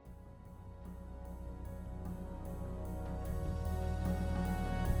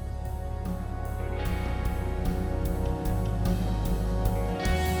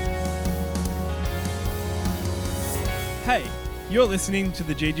Hey, you're listening to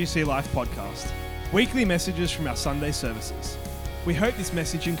the GGC Life podcast, weekly messages from our Sunday services. We hope this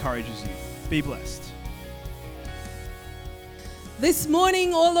message encourages you. Be blessed. This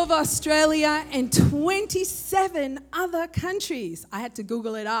morning, all of Australia and 27 other countries, I had to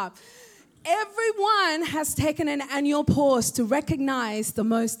Google it up, everyone has taken an annual pause to recognize the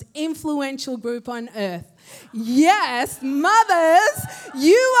most influential group on earth. Yes, mothers,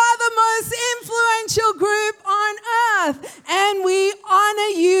 you are the most influential group on earth, and we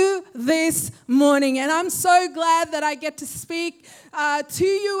honor you this morning. And I'm so glad that I get to speak to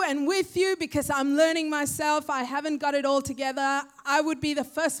you and with you because I'm learning myself. I haven't got it all together. I would be the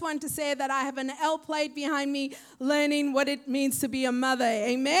first one to say that I have an L plate behind me learning what it means to be a mother.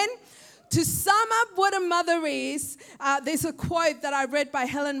 Amen? To sum up what a mother is, there's a quote that I read by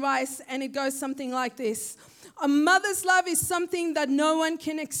Helen Rice, and it goes something like this. A mother's love is something that no one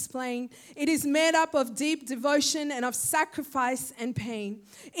can explain. It is made up of deep devotion and of sacrifice and pain.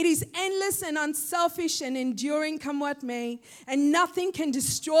 It is endless and unselfish and enduring come what may, and nothing can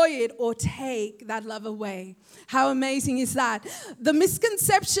destroy it or take that love away. How amazing is that? The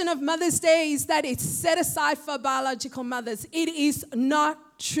misconception of Mother's Day is that it's set aside for biological mothers. It is not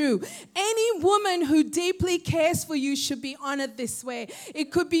true. Any woman who deeply cares for you should be honored this way.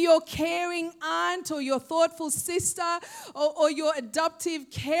 It could be your caring aunt or your thoughtful sister or your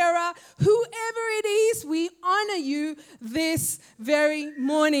adoptive carer. Whoever it is, we honor you this very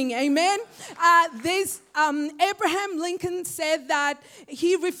morning. Amen. Abraham Lincoln said that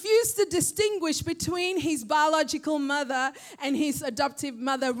he refused to distinguish between his biological mother and his adoptive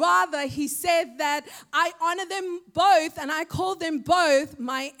mother. Rather, he said that I honor them both and I call them both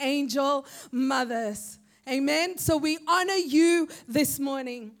my angel mothers. Amen. So we honor you this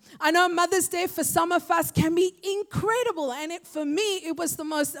morning. I know Mother's Day for some of us can be incredible. And for me, it was the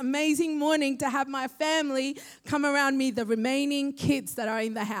most amazing morning to have my family come around me, the remaining kids that are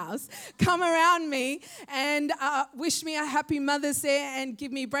in the house, come around me and wish me a happy Mother's Day and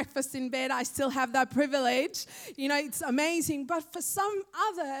give me breakfast in bed. I still have that privilege. You know, it's amazing. But for some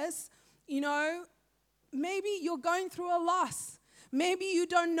others, you know, maybe you're going through a loss. Maybe you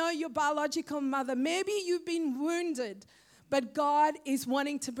don't know your biological mother. Maybe you've been wounded. But God is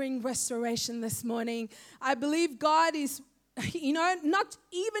wanting to bring restoration this morning. I believe God is, you know, not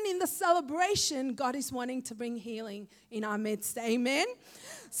even in the celebration, God is wanting to bring healing in our midst. Amen?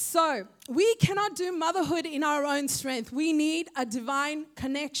 So we cannot do motherhood in our own strength. We need a divine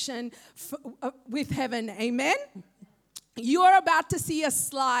connection with heaven. Amen? You're about to see a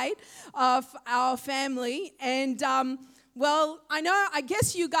slide of our family and well, I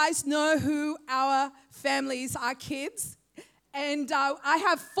guess you guys know who our family is, our kids. And I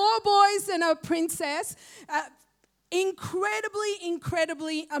have 4 boys and a princess.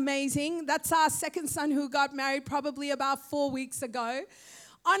 Incredibly amazing. That's our second son who got married probably about 4 weeks ago.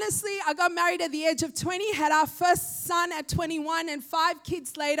 Honestly, I got married at the age of 20, had our first son at 21, and 5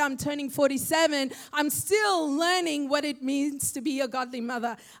 kids later, I'm turning 47. I'm still learning what it means to be a godly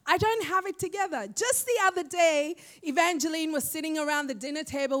mother. I don't have it together. Just the other day, Evangeline was sitting around the dinner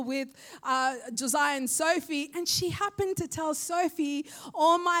table with Josiah and Sophie, and she happened to tell Sophie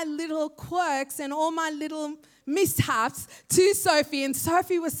all my little quirks and all my little mishaps to Sophie, and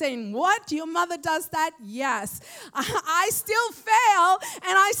Sophie was saying, what? Your mother does that? Yes. I still fail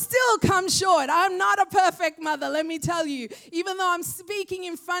and I still come short. I'm not a perfect mother, let me tell you. Even though I'm speaking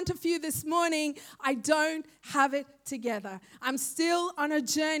in front of you this morning, I don't have it together. I'm still on a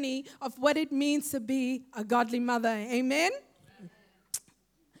journey of what it means to be a godly mother. Amen?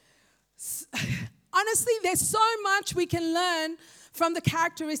 Honestly, there's so much we can learn from the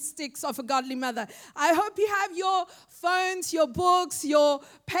characteristics of a godly mother. I hope you have your phones, your books, your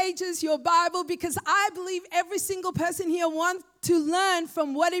pages, your Bible, because I believe every single person here wants to learn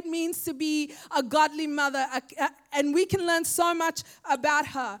from what it means to be a godly mother, and we can learn so much about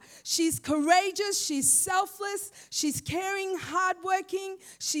her. She's courageous, she's selfless, she's caring, hardworking,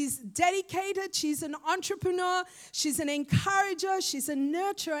 she's dedicated, she's an entrepreneur, she's an encourager, she's a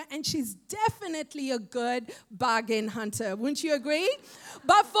nurturer, and she's definitely a good bargain hunter. Wouldn't you agree?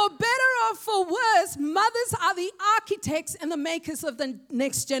 But for better or for worse, mothers are the architects and the makers of the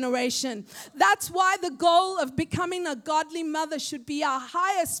next generation. That's why the goal of becoming a godly mother should be our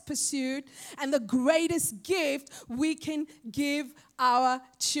highest pursuit and the greatest gift we can give our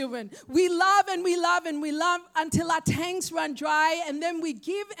children. We love and we love and we love until our tanks run dry, and then we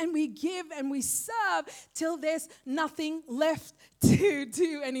give and we give and we serve till there's nothing left to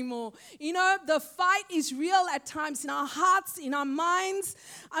do anymore. You know, the fight is real at times in our hearts, in our minds.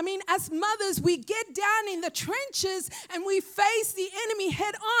 I mean, as mothers, we get down in the trenches and we face the enemy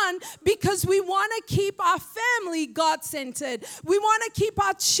head on because we want to keep our family God-centered. We want to keep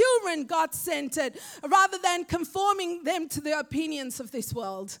our children God-centered rather than conforming them to the opinions of this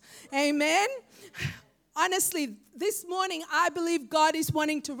world. Amen? Honestly, this morning, I believe God is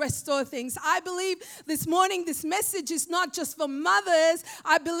wanting to restore things. I believe this morning, this message is not just for mothers.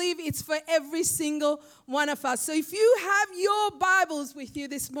 I believe it's for every single one of us. So if you have your Bibles with you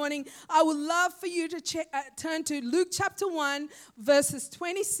this morning, I would love for you to turn to Luke chapter 1, verses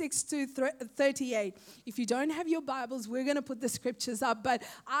 26 to 38. If you don't have your Bibles, we're going to put the scriptures up. But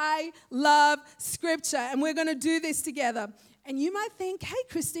I love scripture, and we're going to do this together. And you might think, hey,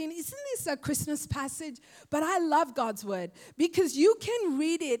 Christine, isn't this a Christmas passage? But I love God's word because you can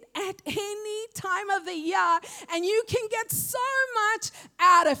read it at any time of the year and you can get so much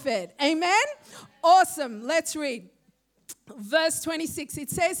out of it. Amen? Awesome. Let's read. Verse 26, it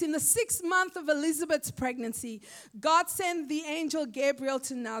says, in the 6th month of Elizabeth's pregnancy, God sent the angel Gabriel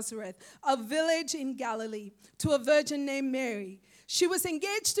to Nazareth, a village in Galilee, to a virgin named Mary. She was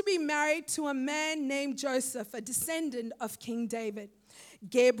engaged to be married to a man named Joseph, a descendant of King David.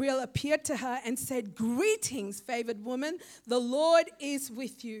 Gabriel appeared to her and said, greetings, favored woman, the Lord is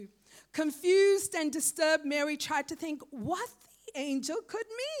with you. Confused and disturbed, Mary tried to think what the angel could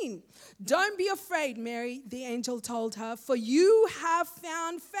mean. Don't be afraid, Mary, the angel told her, for you have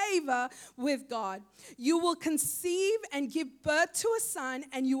found favor with God. You will conceive and give birth to a son,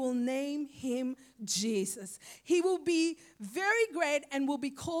 and you will name him Jesus. He will be very great and will be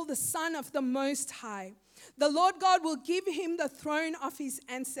called the Son of the Most High. The Lord God will give him the throne of his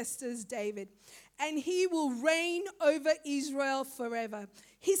ancestors David, and he will reign over Israel forever.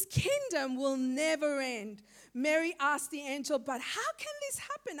 His kingdom will never end. Mary asked the angel, but how can this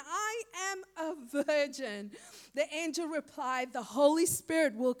happen? I am a virgin. The angel replied, the Holy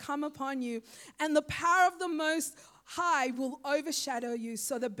Spirit will come upon you, and the power of the Most High will overshadow you,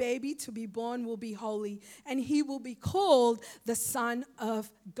 so the baby to be born will be holy, and he will be called the Son of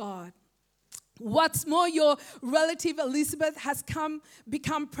God. What's more, your relative Elizabeth has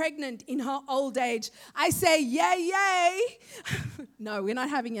become pregnant in her old age. I say, yay, yay. No, we're not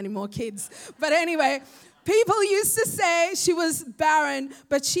having any more kids. But anyway, people used to say she was barren,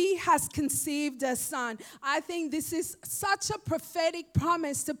 but she has conceived a son. I think this is such a prophetic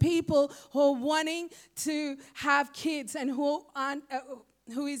promise to people who are wanting to have kids and who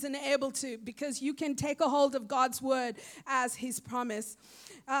isn't able to, because you can take a hold of God's word as his promise.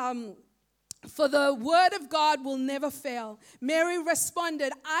 For the word of God will never fail. Mary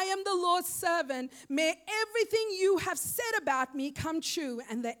responded, I am the Lord's servant. May everything you have said about me come true.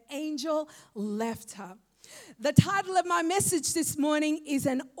 And the angel left her. The title of my message this morning is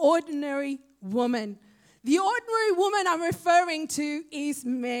An Ordinary Woman. The ordinary woman I'm referring to is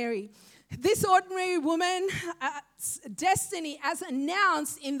Mary. This ordinary woman's destiny, as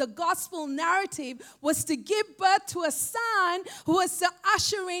announced in the gospel narrative, was to give birth to a son who was to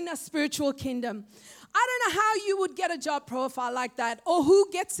usher in a spiritual kingdom. I don't know how you would get a job profile like that, or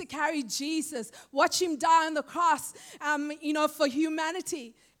who gets to carry Jesus, watch him die on the cross, for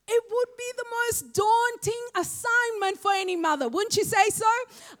humanity. It would be the most daunting assignment for any mother, wouldn't you say so?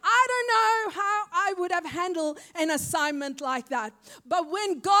 I don't know how I would have handled an assignment like that. But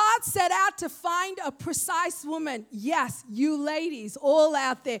when God set out to find a precise woman, yes, you ladies all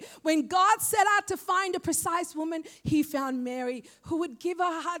out there, when God set out to find a precise woman, he found Mary, who would give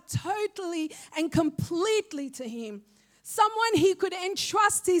her heart totally and completely to him. Someone he could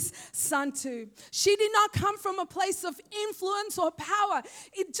entrust his son to. She did not come from a place of influence or power.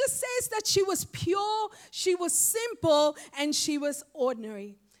 It just says that she was pure, she was simple, and she was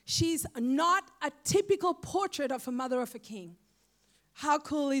ordinary. She's not a typical portrait of a mother of a king. How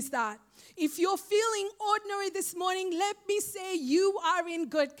cool is that? If you're feeling ordinary this morning, let me say you are in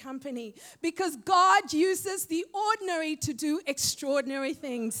good company, because God uses the ordinary to do extraordinary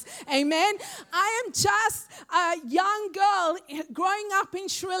things. Amen. I am just a young girl growing up in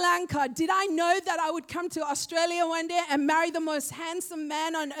Sri Lanka. Did I know that I would come to Australia one day and marry the most handsome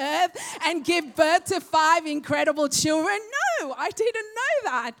man on earth and give birth to 5 incredible children? No, I didn't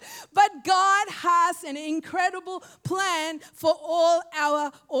know that. But God has an incredible plan for all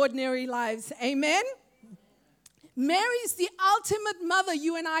our ordinary lives. Amen? Mary is the ultimate mother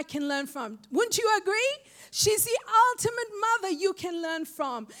you and I can learn from. Wouldn't you agree? She's the ultimate mother you can learn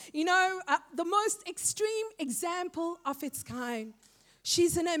from. The most extreme example of its kind.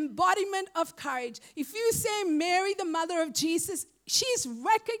 She's an embodiment of courage. If you say Mary, the mother of Jesus, she's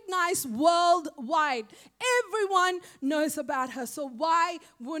recognized worldwide. Everyone knows about her. So why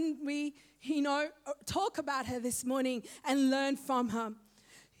wouldn't we, talk about her this morning and learn from her?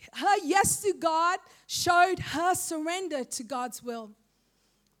 Her yes to God showed her surrender to God's will.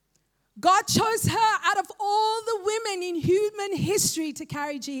 God chose her out of all the women in human history to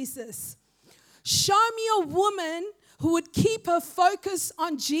carry Jesus. Show me a woman who would keep her focus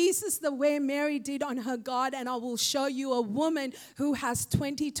on Jesus the way Mary did on her God, and I will show you a woman who has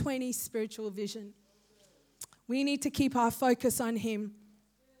 20/20 spiritual vision. We need to keep our focus on Him.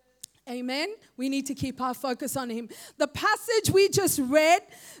 Amen. We need to keep our focus on Him. The passage we just read,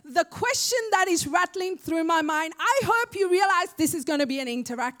 the question that is rattling through my mind, I hope you realize this is going to be an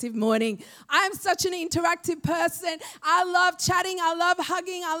interactive morning. I am such an interactive person. I love chatting. I love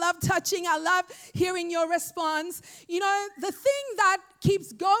hugging. I love touching. I love hearing your response. The thing that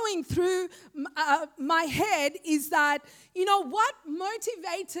keeps going through my head is that, what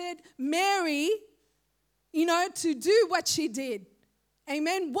motivated Mary, to do what she did?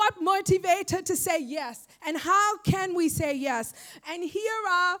 Amen. What motivated her to say yes? And how can we say yes? And here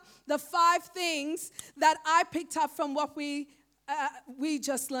are the 5 things that I picked up from what we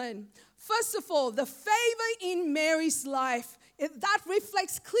just learned. First of all, the favor in Mary's life, that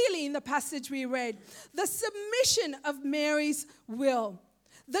reflects clearly in the passage we read. The submission of Mary's will.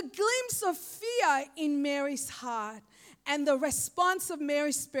 The glimpse of fear in Mary's heart. And the response of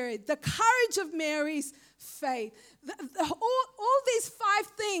Mary's spirit. The courage of Mary's faith. All these 5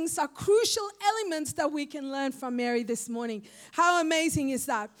 things are crucial elements that we can learn from Mary this morning. How amazing is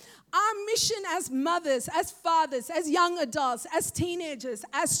that? Our mission as mothers, as fathers, as young adults, as teenagers,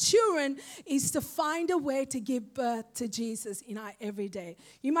 as children is to find a way to give birth to Jesus in our everyday.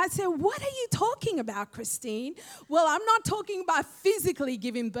 You might say, what are you talking about, Christine? Well, I'm not talking about physically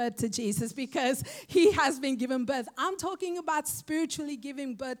giving birth to Jesus because He has been given birth. I'm talking about spiritually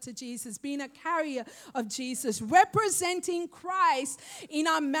giving birth to Jesus, being a carrier of Jesus, representing Christ in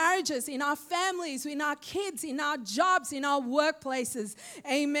our marriages, in our families, in our kids, in our jobs, in our workplaces.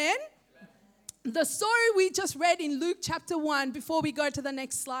 Amen? The story we just read in Luke chapter 1, before we go to the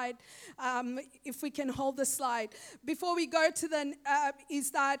next slide, if we can hold the slide, before we go to is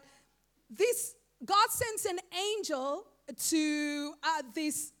that God sends an angel to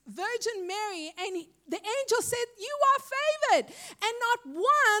this Virgin Mary, and the angel said, you are favored. And not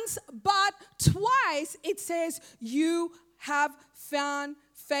once, but twice, it says, you have found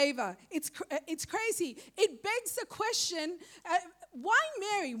favor. It's crazy. It begs the question, why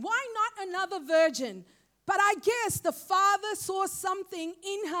Mary? Why not another virgin? But I guess the Father saw something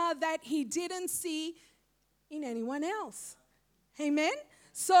in her that He didn't see in anyone else. Amen?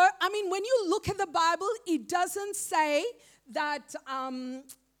 So, when you look at the Bible, it doesn't say that,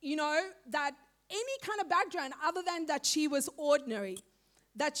 that any kind of background other than that she was ordinary,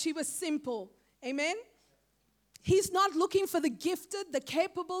 that she was simple. Amen? He's not looking for the gifted, the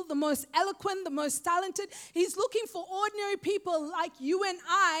capable, the most eloquent, the most talented. He's looking for ordinary people like you and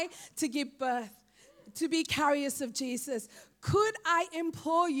I to give birth, to be carriers of Jesus. Could I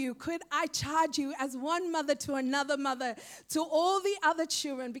implore you, could I charge you as one mother to another mother, to all the other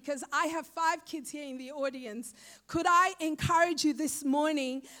children, because I have 5 kids here in the audience, could I encourage you this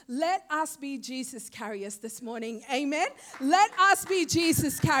morning, let us be Jesus carriers this morning. Amen? Let us be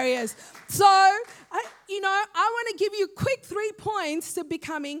Jesus carriers. So, I want to give you quick 3 points to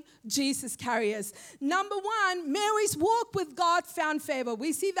becoming Jesus carriers. Number 1, Mary's walk with God found favor.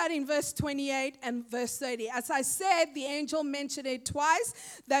 We see that in verse 28 and verse 30. As I said, the angel mentioned it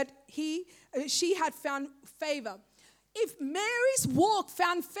twice that she had found favor. If Mary's walk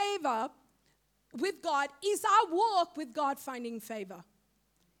found favor with God, is our walk with God finding favor?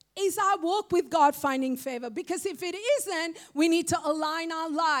 Is our walk with God finding favor? Because if it isn't, we need to align our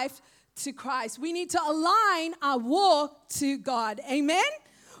life to Christ. We need to align our walk to God. Amen?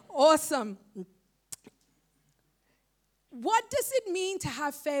 Awesome. What does it mean to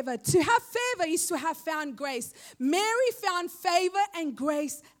have favor? To have favor is to have found grace. Mary found favor and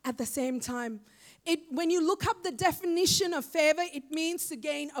grace at the same time. When you look up the definition of favor, it means to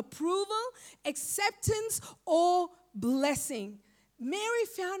gain approval, acceptance, or blessing. Mary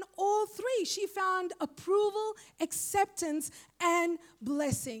found all 3. She found approval, acceptance, and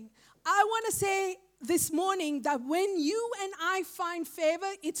blessing. I want to say this morning that when you and I find favor,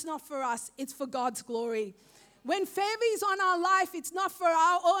 it's not for us, it's for God's glory. When favor is on our life, it's not for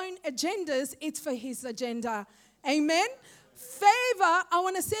our own agendas, it's for His agenda. Amen? Favor, I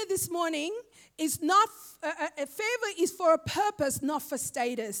want to say this morning, is not, favor is for a purpose, not for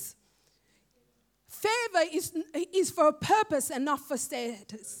status. Favor is for a purpose and not for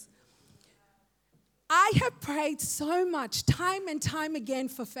status. I have prayed so much, time and time again,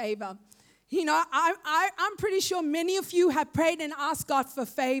 for favor. You know, I'm pretty sure many of you have prayed and asked God for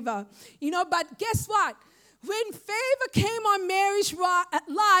favor. You know, but guess what? When favor came on Mary's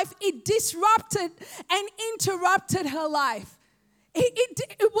life, it disrupted and interrupted her life.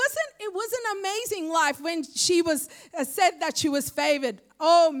 It was an amazing life when she was said that she was favored.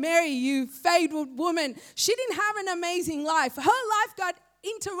 Oh, Mary, you favored woman. She didn't have an amazing life. Her life got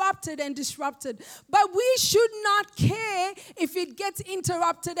interrupted and disrupted. But we should not care if it gets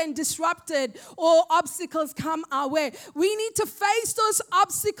interrupted and disrupted or obstacles come our way. We need to face those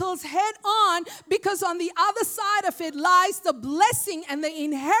obstacles head on, because on the other side of it lies the blessing and the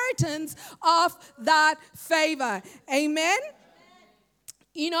inheritance of that favor. Amen?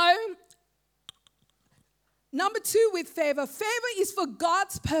 You know, number 2 with favor is for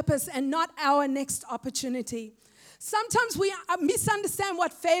God's purpose and not our next opportunity. Sometimes we misunderstand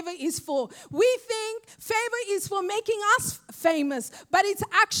what favor is for. We think favor is for making us famous, but it's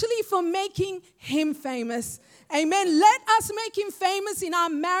actually for making Him famous. Amen. Let us make Him famous in our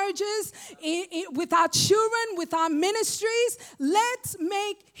marriages, with our children, with our ministries. Let's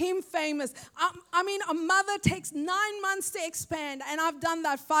make Him famous. I mean, a mother takes 9 months to expand, and I've done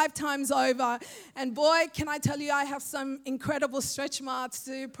that 5 times over. And boy, can I tell you, I have some incredible stretch marks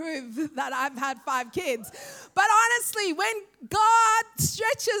to prove that I've had 5 kids. But honestly, when God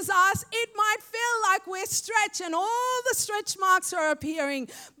stretches us, it might feel like we're stretched and all the stretch marks are appearing,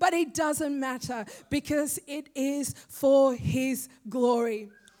 but it doesn't matter, because it is for His glory.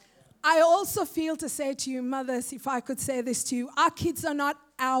 I also feel to say to you, mothers, if I could say this to you, our kids are not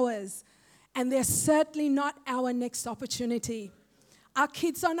ours, and they're certainly not our next opportunity. Our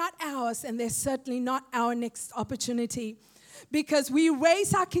kids are not ours, and they're certainly not our next opportunity. Because we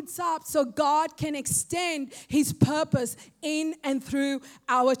raise our kids up so God can extend His purpose in and through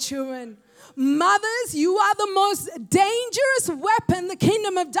our children. Mothers, you are the most dangerous weapon the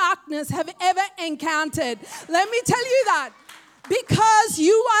kingdom of darkness have ever encountered. Let me tell you that. Because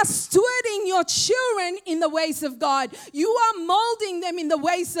you are stewarding your children in the ways of God. You are molding them in the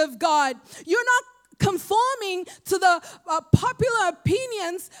ways of God. You're not conforming to the popular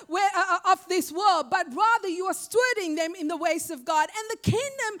opinions of this world, but rather you are stewarding them in the ways of God. And the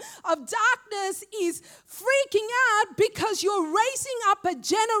kingdom of darkness is freaking out because you're raising up a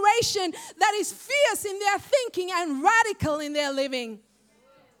generation that is fierce in their thinking and radical in their living.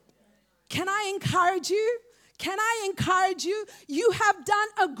 Can I encourage you? Can I encourage you? You have done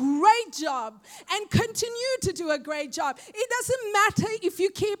a great job and continue to do a great job. It doesn't matter if you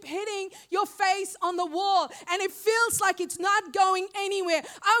keep hitting your face on the wall and it feels like it's not going anywhere.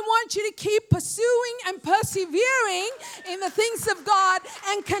 I want you to keep pursuing and persevering in the things of God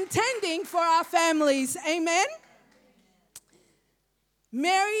and contending for our families. Amen?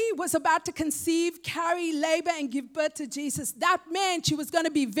 Mary was about to conceive, carry, labor, and give birth to Jesus. That meant she was going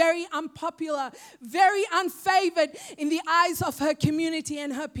to be very unpopular, very unfavored in the eyes of her community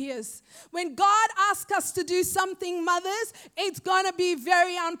and her peers. When God asks us to do something, mothers, it's going to be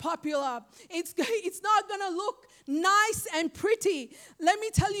very unpopular. It's not going to look nice and pretty. Let me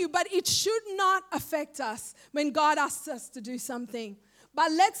tell you, but it should not affect us when God asks us to do something.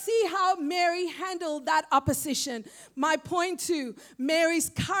 But let's see how Mary handled that opposition. My point 2, Mary's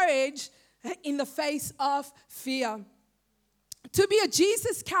courage in the face of fear. To be a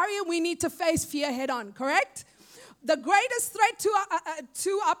Jesus carrier, we need to face fear head on, correct? The greatest threat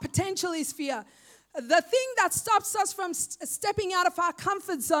to our potential is fear. The thing that stops us from stepping out of our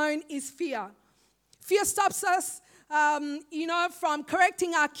comfort zone is fear. Fear stops us from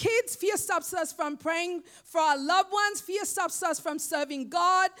correcting our kids. Fear stops us from praying for our loved ones. Fear stops us from serving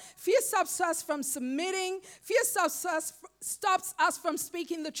God. Fear stops us from submitting. Fear stops us from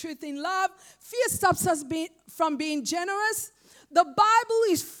speaking the truth in love. Fear stops us from being generous. The Bible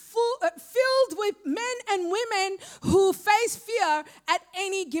is filled with men and women who face fear at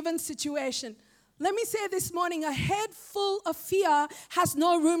any given situation. Let me say this morning, a head full of fear has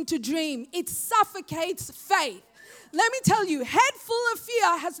no room to dream. It suffocates faith. Let me tell you, head full of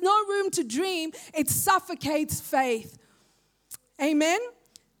fear has no room to dream. It suffocates faith. Amen?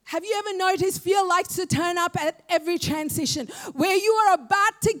 Have you ever noticed fear likes to turn up at every transition? Where you are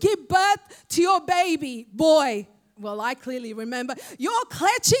about to give birth to your baby boy. Well, I clearly remember. You're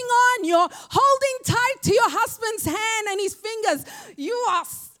clutching on. You're holding tight to your husband's hand and his fingers. You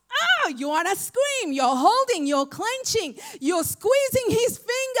want to scream. You're holding, you're clenching, you're squeezing his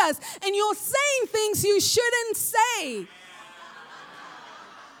fingers, and you're saying things you shouldn't say.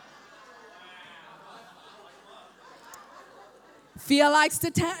 Fear likes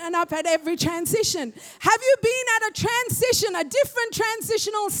to turn up at every transition. Have you been at a transition, a different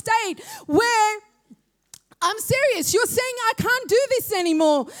transitional state where I'm serious. You're saying, I can't do this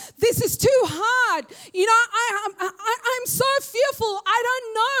anymore. This is too hard. You know, I'm so fearful. I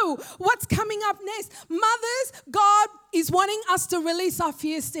don't know what's coming up next. Mothers, God is wanting us to release our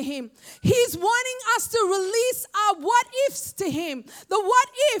fears to Him. He's wanting us to release our what ifs to Him. The what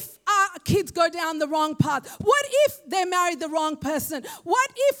if our kids go down the wrong path? What if they marry the wrong person? What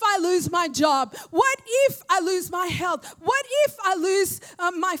if I lose my job? What if I lose my health? What if I lose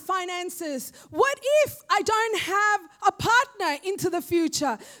my finances? What if I don't have a partner into the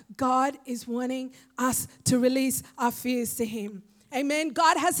future? God is wanting us to release our fears to Him. Amen.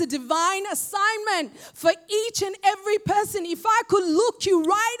 God has a divine assignment for each and every person. If I could look you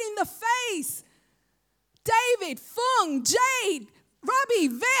right in the face, David, Fung, Jade, Robbie,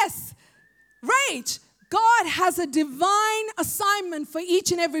 Vess, Rach, God has a divine assignment for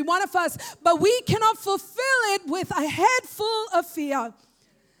each and every one of us, but we cannot fulfill it with a head full of fear.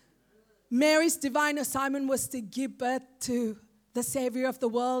 Mary's divine assignment was to give birth to the Savior of the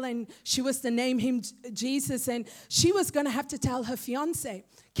world, and she was to name Him Jesus, and she was going to have to tell her fiancé.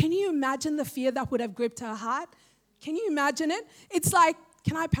 Can you imagine the fear that would have gripped her heart? Can you imagine it? It's like,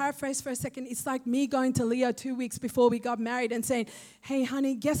 can I paraphrase for a second? It's like me going to Leo 2 weeks before we got married and saying, hey,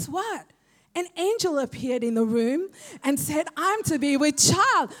 honey, guess what? An angel appeared in the room and said, I'm to be with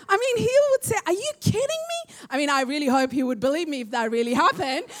child. I mean, he would say, are you kidding me? I mean, I really hope he would believe me if that really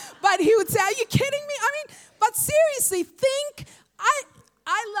happened. But he would say, are you kidding me? I mean, but seriously, think,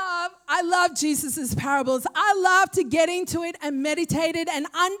 I love Jesus' parables. I love to get into it and meditate it and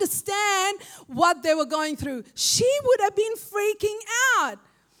understand what they were going through. She would have been freaking out.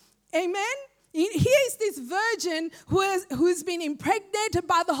 Amen? Here is this virgin who's been impregnated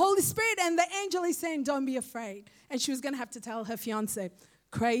by the Holy Spirit, and the angel is saying, don't be afraid. And she was going to have to tell her fiancé.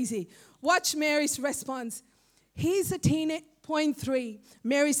 Crazy. Watch Mary's response. Here's point 3,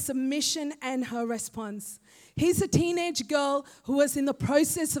 Mary's submission and her response. Here's a teenage girl who was in the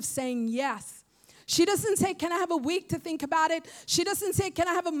process of saying yes. She doesn't say, can I have a week to think about it? She doesn't say, can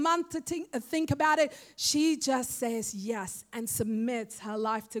I have a month to think about it? She just says yes and submits her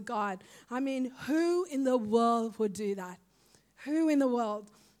life to God. I mean, who in the world would do that? Who in the world?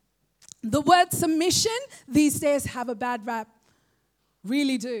 The word submission these days have a bad rap.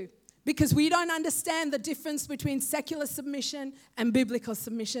 Really do. Because we don't understand the difference between secular submission and biblical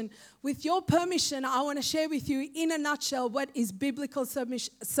submission. With your permission, I want to share with you in a nutshell what is biblical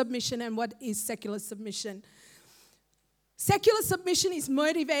submission and what is secular submission. Secular submission is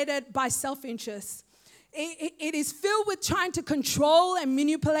motivated by self-interest. It is filled with trying to control and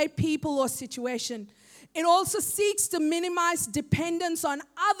manipulate people or situation. It also seeks to minimize dependence on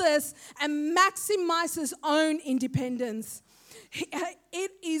others and maximizes own independence.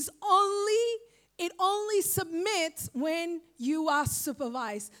 It only submits when you are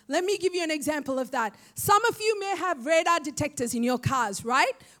supervised. Let me give you an example of that. Some of you may have radar detectors in your cars,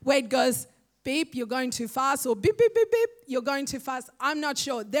 right? Where it goes, beep, you're going too fast, or beep, beep, beep, beep, you're going too fast. I'm not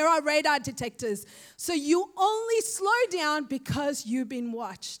sure. There are radar detectors. So you only slow down because you've been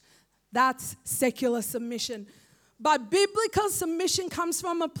watched. That's secular submission. But biblical submission comes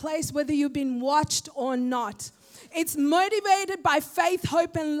from a place whether you've been watched or not. It's motivated by faith,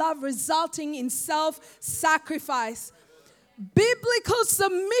 hope, and love, resulting in self-sacrifice. Biblical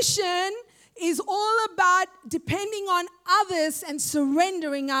submission is all about depending on others and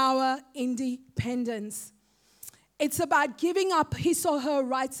surrendering our independence. It's about giving up his or her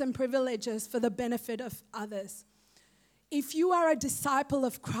rights and privileges for the benefit of others. If you are a disciple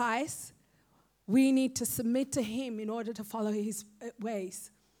of Christ, we need to submit to Him in order to follow His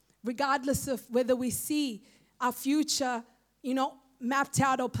ways. Regardless of whether we see our future, mapped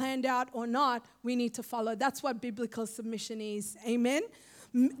out or planned out or not, we need to follow. That's what biblical submission is. Amen?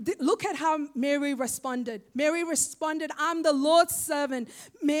 Look at how Mary responded. Mary responded, I'm the Lord's servant.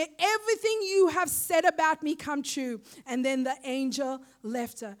 May everything you have said about me come true. And then the angel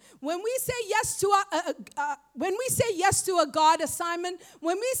left her. When we say yes to a God assignment,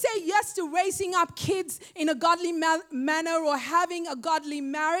 when we say yes to raising up kids in a godly manner or having a godly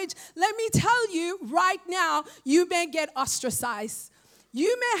marriage, let me tell you right now, you may get ostracized.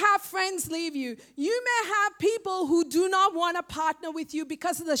 You may have friends leave you. You may have people who do not want to partner with you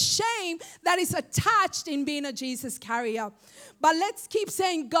because of the shame that is attached in being a Jesus carrier. But let's keep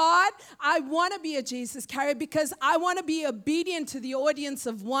saying, God, I want to be a Jesus carrier because I want to be obedient to the audience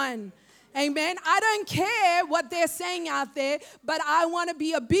of one. Amen. I don't care what they're saying out there, but I want to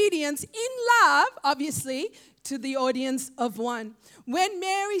be obedient in love, obviously, to the audience of one. When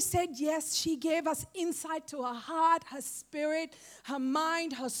Mary said yes, she gave us insight to her heart, her spirit, her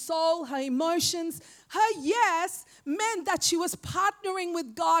mind, her soul, her emotions. Her yes meant that she was partnering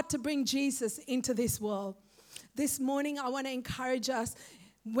with God to bring Jesus into this world. This morning, I want to encourage us,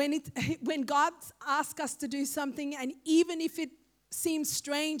 when God asks us to do something, and even if it seems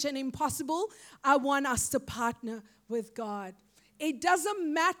strange and impossible, I want us to partner with God. It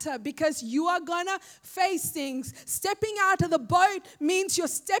doesn't matter, because you are going to face things. Stepping out of the boat means you're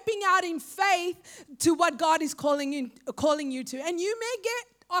stepping out in faith to what God is calling you to. And you may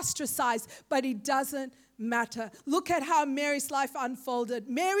get ostracized, but it doesn't matter. Look at how Mary's life unfolded.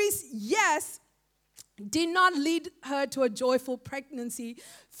 Mary's yes did not lead her to a joyful pregnancy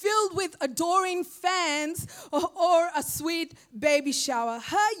filled with adoring fans or a sweet baby shower.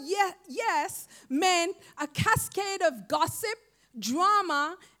 Her yes meant a cascade of gossip,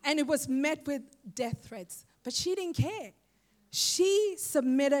 drama, and it was met with death threats. But she didn't care. She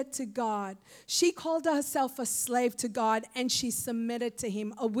submitted to God. She called herself a slave to God, and she submitted to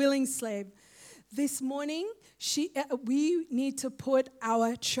Him, a willing slave. This morning, we need to put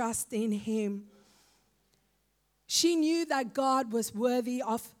our trust in Him. She knew that God was worthy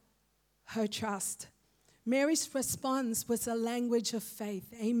of her trust. Mary's response was a language of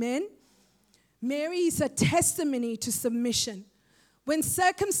faith. Amen? Mary is a testimony to submission. When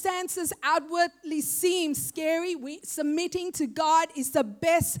circumstances outwardly seem scary, submitting to God is the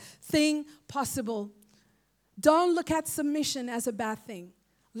best thing possible. Don't look at submission as a bad thing.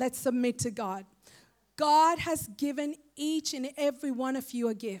 Let's submit to God. God has given each and every one of you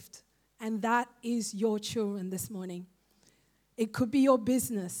a gift, and that is your children this morning. It could be your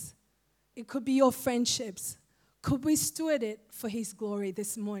business. It could be your friendships. Could we steward it for His glory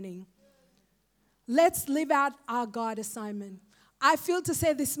this morning? Let's live out our God assignment. I feel to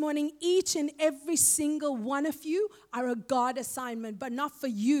say this morning, each and every single one of you are a God assignment, but not for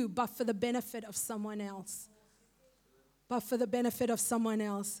you, but for the benefit of someone else. But for the benefit of someone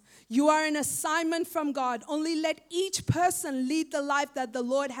else. You are an assignment from God. Only let each person lead the life that the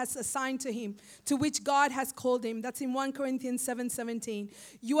Lord has assigned to him, to which God has called him. That's in 1 Corinthians 7:17.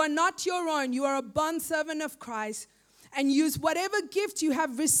 You are not your own. You are a bondservant of Christ, and use whatever gift you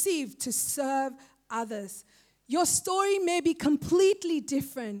have received to serve others. Your story may be completely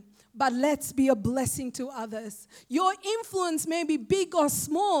different, but let's be a blessing to others. Your influence may be big or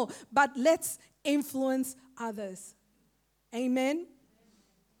small, but let's influence others. Amen.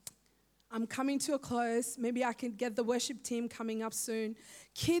 I'm coming to a close. Maybe I can get the worship team coming up soon.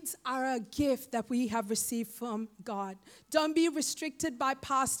 Kids are a gift that we have received from God. Don't be restricted by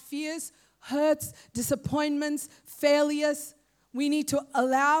past fears, hurts, disappointments, failures. We need to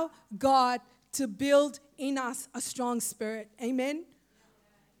allow God to build in us a strong spirit. Amen.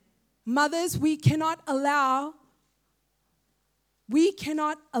 Mothers, we cannot allow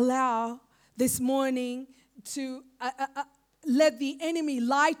this morning to let the enemy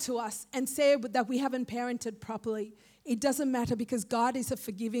lie to us and say that we haven't parented properly. It doesn't matter, because God is a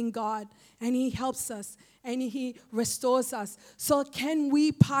forgiving God, and He helps us and He restores us. So can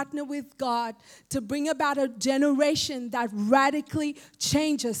we partner with God to bring about a generation that radically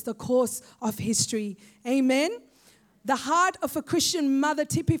changes the course of history? Amen? The heart of a Christian mother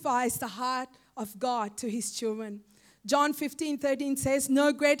typifies the heart of God to His children. John 15:13 says,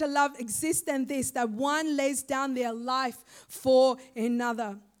 no greater love exists than this, that one lays down their life for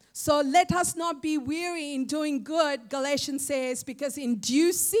another. So let us not be weary in doing good, Galatians says, because in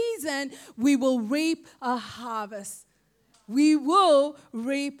due season we will reap a harvest. We will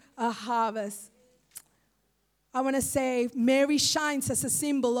reap a harvest. I want to say Mary shines as a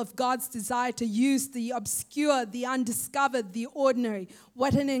symbol of God's desire to use the obscure, the undiscovered, the ordinary.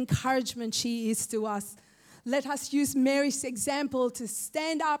 What an encouragement she is to us. Let us use Mary's example to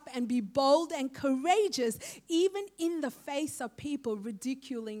stand up and be bold and courageous, even in the face of people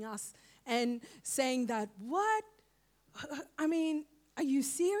ridiculing us and saying that, what? I mean, are you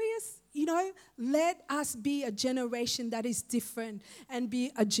serious? You know, let us be a generation that is different and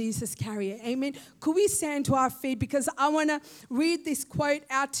be a Jesus carrier. Amen. Could we stand to our feet? Because I want to read this quote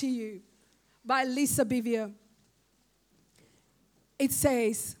out to you by Lisa Bevere. It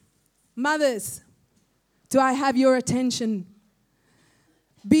says, mothers, do I have your attention?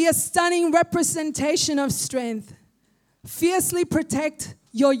 Be a stunning representation of strength. Fiercely protect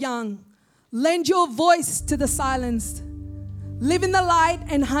your young. Lend your voice to the silenced. Live in the light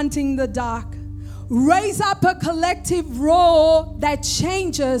and hunting the dark. Raise up a collective roar that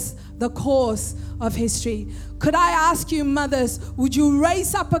changes the course of history. Could I ask you, mothers, would you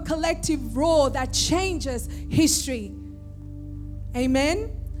raise up a collective roar that changes history?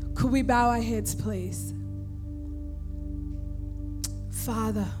 Amen? Could we bow our heads, please?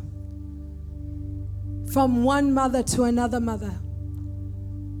 Father, from one mother to another mother,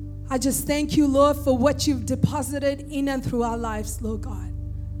 I just thank you, Lord, for what you've deposited in and through our lives, Lord God.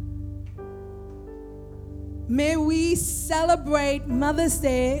 May we celebrate Mother's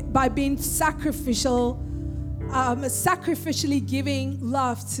Day by being sacrificially giving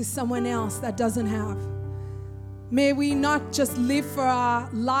love to someone else that doesn't have. May we not just live for our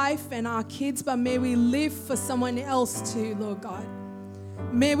life and our kids, but may we live for someone else too, Lord God.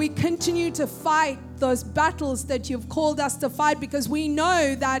 May we continue to fight those battles that you've called us to fight, because we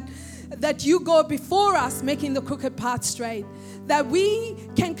know that you go before us, making the crooked path straight. That we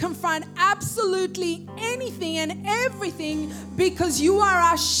can confront absolutely anything and everything, because you are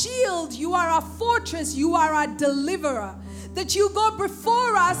our shield, you are our fortress, you are our deliverer. That you go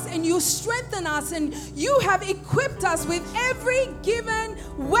before us and you strengthen us, and you have equipped us with every given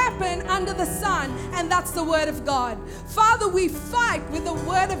weapon under the sun, and that's the Word of God. Father, we fight with the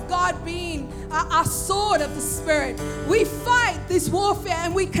Word of God being our sword of the Spirit. We fight this warfare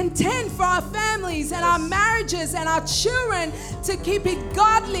and we contend for our families and our marriages and our children to keep it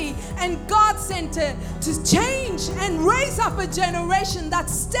godly and God-centered, to change and raise up a generation that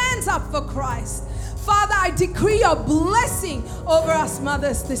stands up for Christ. Father, I decree your blessing over us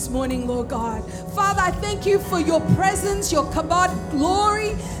mothers this morning, Lord God. Father, I thank you for your presence, your kabod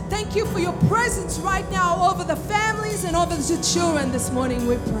glory. Thank you for your presence right now over the families and over the children this morning,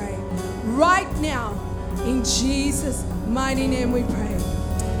 we pray. Right now, in Jesus' mighty name we pray.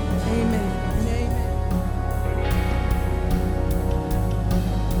 Amen.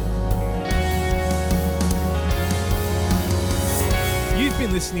 You've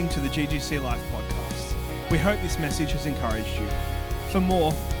been listening to the GGC Life podcast. We hope this message has encouraged you. For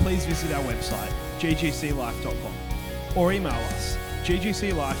more, please visit our website, ggclife.com, or email us,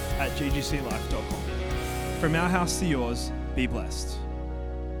 ggclife@ggclife.com. From our house to yours, be blessed.